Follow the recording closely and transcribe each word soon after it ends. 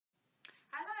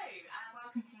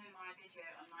welcome to my video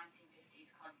on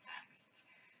 1950s context.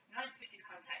 1950s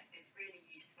context is really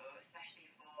useful, especially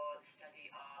for the study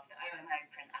of the OMO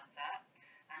print advert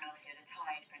and also the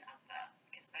Tide print advert,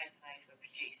 because both of those were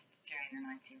produced during the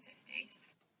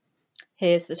 1950s.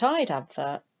 Here's the Tide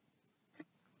advert.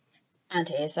 And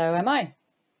here's OMO.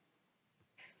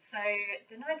 So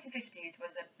the 1950s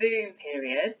was a boom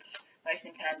period, both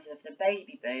in terms of the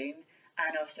baby boom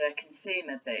and also a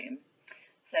consumer boom.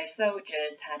 So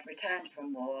soldiers had returned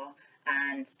from war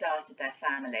and started their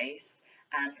families,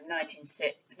 and from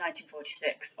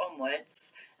 1946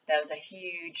 onwards there was a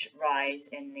huge rise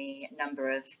in the number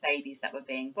of babies that were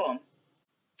being born.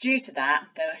 Due to that,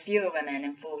 there were fewer women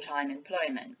in full-time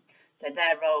employment, so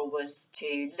their role was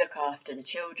to look after the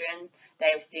children.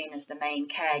 They were seen as the main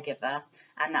caregiver,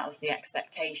 and that was the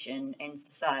expectation in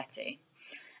society.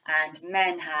 And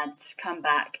men had come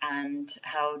back and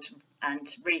held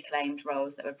and reclaimed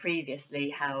roles that were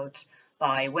previously held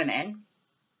by women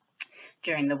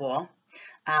during the war.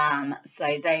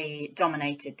 So they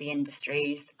dominated the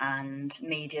industries, and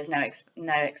media is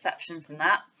no exception from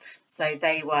that. So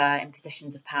they were in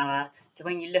positions of power. So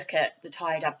when you look at the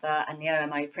Tide advert and the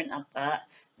OMO print advert,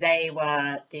 they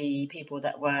were the people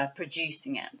that were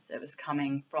producing it. So it was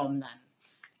coming from them,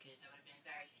 because there would have been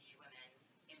very few women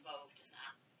involved in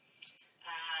that.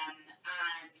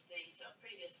 And the sort of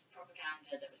previous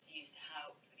propaganda that was used to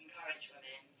help encourage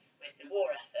women with the war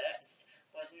efforts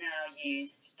was now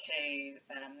used to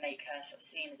make her sort of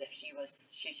seem as if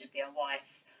she should be a wife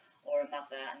or a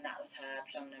mother, and that was her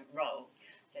predominant role.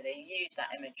 So they used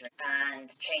that imagery and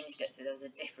changed it so there was a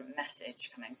different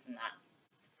message coming from that.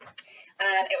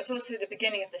 It was also the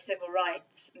beginning of the civil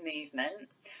rights movement,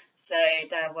 so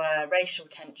there were racial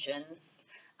tensions,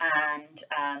 and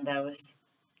there was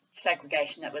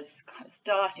segregation that was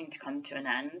starting to come to an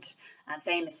end. And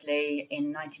famously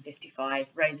in 1955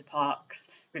 Rosa Parks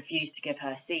refused to give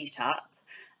her seat up,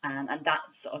 and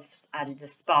that sort of added a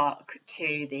spark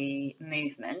to the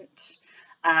movement.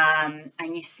 And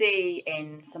you see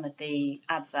in some of the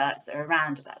adverts that are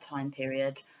around at that time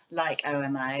period, like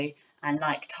OMO and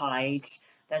like Tide,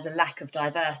 there's a lack of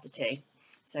diversity.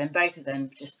 So in both of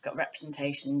them, just got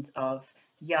representations of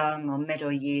young or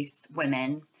middle youth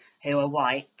women who are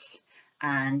white,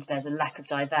 and there's a lack of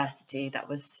diversity that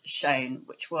was shown,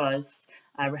 which was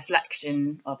a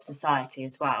reflection of society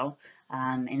as well,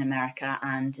 in America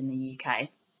and in the UK.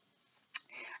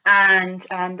 And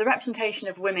the representation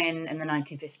of women in the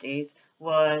 1950s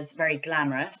was very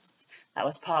glamorous. That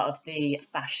was part of the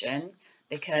fashion,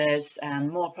 because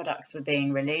more products were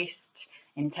being released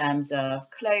in terms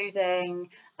of clothing,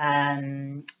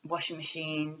 washing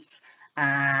machines,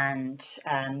 and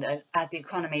as the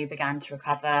economy began to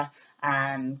recover,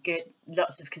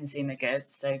 lots of consumer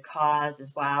goods, so cars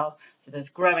as well. So there's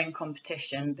growing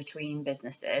competition between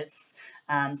businesses.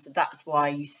 So that's why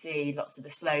you see lots of the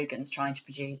slogans trying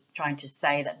to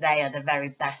say that they are the very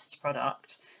best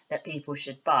product that people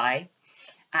should buy.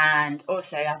 And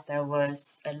also, as there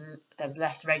was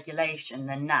less regulation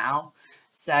than now,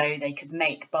 so they could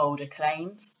make bolder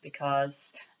claims,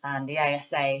 because the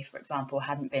ASA, for example,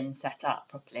 hadn't been set up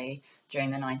properly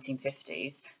during the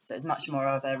 1950s. So it was much more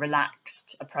of a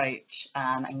relaxed approach,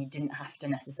 and you didn't have to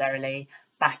necessarily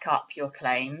back up your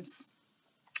claims.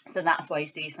 So that's why you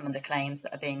see some of the claims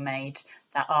that are being made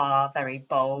that are very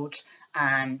bold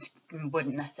and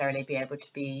wouldn't necessarily be able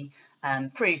to be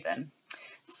proven.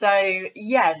 So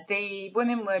yeah, the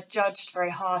women were judged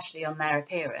very harshly on their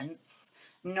appearance,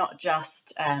 not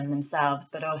just themselves,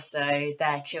 but also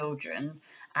their children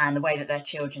and the way that their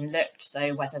children looked.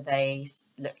 So whether they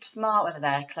looked smart, whether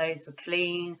their clothes were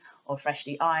clean or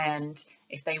freshly ironed.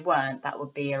 If they weren't, that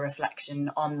would be a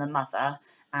reflection on the mother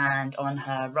and on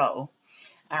her role.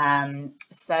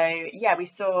 So yeah, we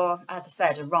saw, as I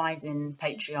said, a rise in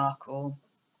patriarchal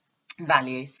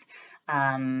values.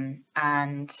 And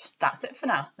that's it for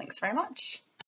now. Thanks very much.